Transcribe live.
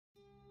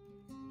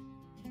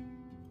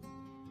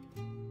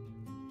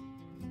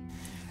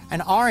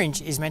An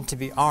orange is meant to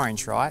be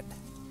orange, right?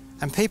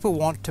 And people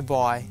want to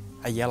buy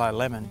a yellow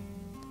lemon.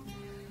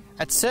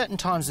 At certain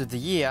times of the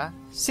year,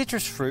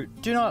 citrus fruit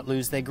do not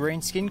lose their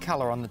green skin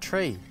colour on the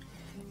tree,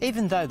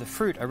 even though the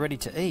fruit are ready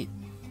to eat.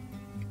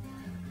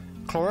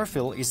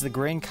 Chlorophyll is the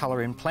green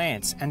colour in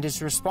plants and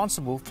is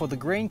responsible for the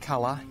green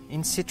colour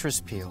in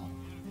citrus peel.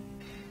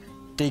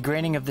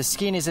 Degreening of the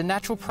skin is a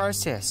natural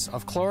process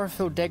of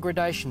chlorophyll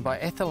degradation by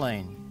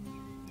ethylene.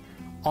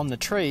 On the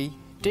tree,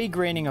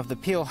 degreening of the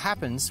peel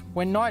happens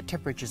when night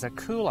temperatures are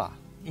cooler,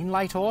 in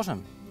late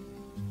autumn.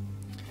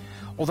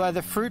 Although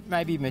the fruit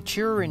may be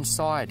mature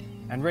inside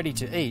and ready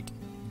to eat,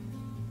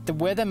 the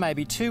weather may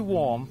be too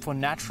warm for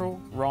natural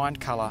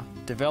rind colour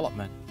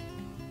development.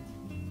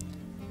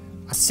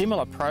 A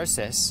similar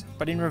process,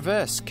 but in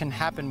reverse, can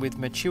happen with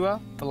mature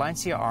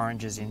Valencia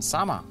oranges in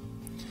summer,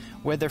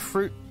 where the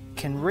fruit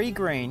can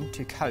regreen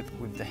to cope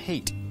with the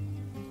heat.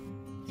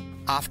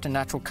 After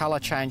natural colour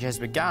change has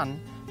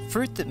begun,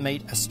 fruit that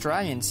meet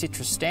Australian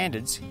citrus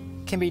standards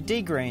can be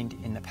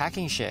degreened in the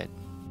packing shed.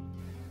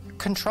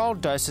 Controlled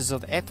doses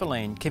of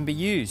ethylene can be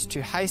used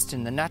to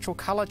hasten the natural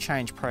colour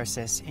change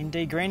process in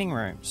degreening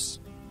rooms.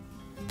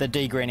 The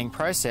degreening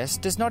process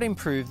does not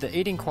improve the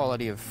eating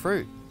quality of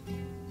fruit,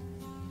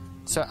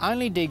 so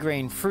only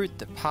degreen fruit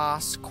that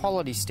pass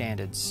quality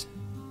standards.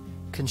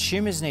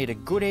 Consumers need a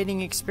good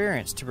eating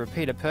experience to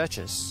repeat a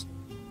purchase.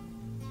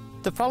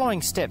 The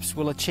following steps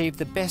will achieve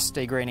the best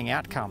degreening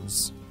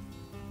outcomes.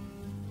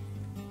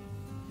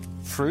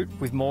 Fruit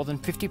with more than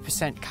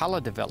 50%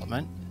 colour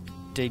development,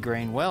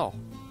 degreen well.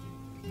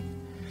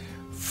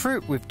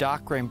 Fruit with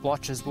dark green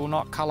blotches will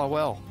not colour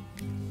well.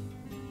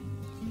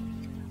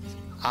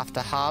 After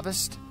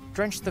harvest,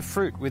 drench the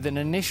fruit with an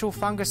initial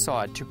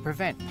fungicide to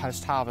prevent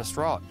post-harvest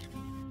rot.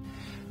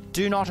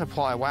 Do not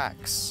apply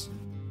wax.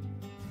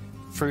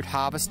 Fruit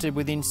harvested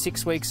within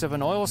 6 weeks of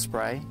an oil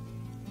spray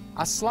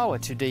are slower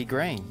to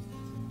degreen.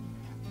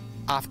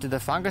 After the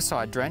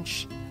fungicide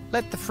drench,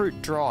 let the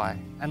fruit dry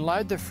and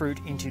load the fruit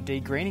into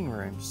degreening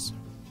rooms.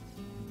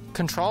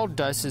 Controlled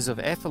doses of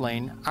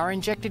ethylene are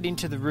injected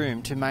into the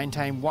room to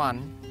maintain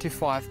 1 to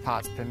 5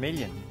 parts per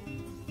million.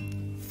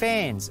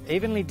 Fans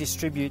evenly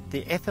distribute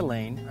the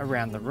ethylene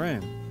around the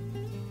room.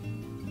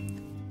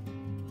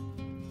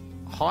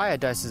 Higher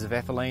doses of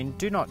ethylene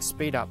do not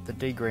speed up the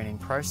degreening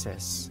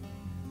process.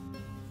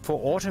 For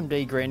autumn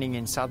degreening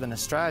in southern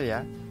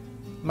Australia,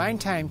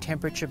 maintain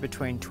temperature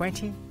between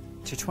 20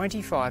 to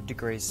 25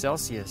 degrees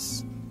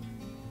Celsius.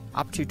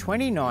 Up to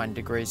 29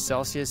 degrees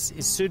Celsius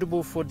is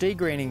suitable for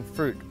degreening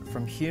fruit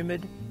from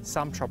humid,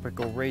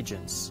 subtropical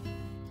regions.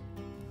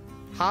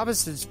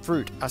 Harvested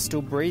fruit are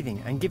still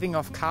breathing and giving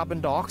off carbon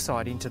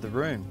dioxide into the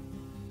room.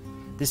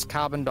 This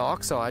carbon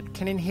dioxide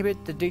can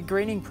inhibit the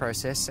degreening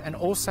process and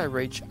also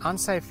reach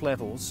unsafe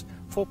levels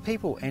for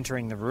people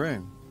entering the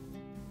room.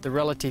 The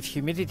relative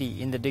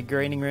humidity in the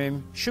degreening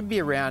room should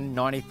be around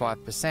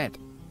 95%.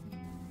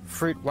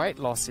 Fruit weight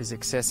loss is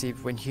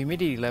excessive when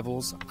humidity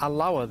levels are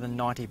lower than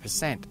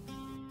 90%.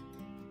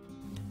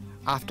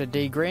 After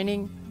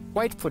degreening,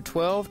 wait for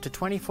 12 to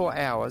 24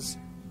 hours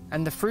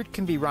and the fruit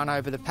can be run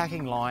over the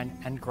packing line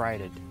and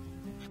graded.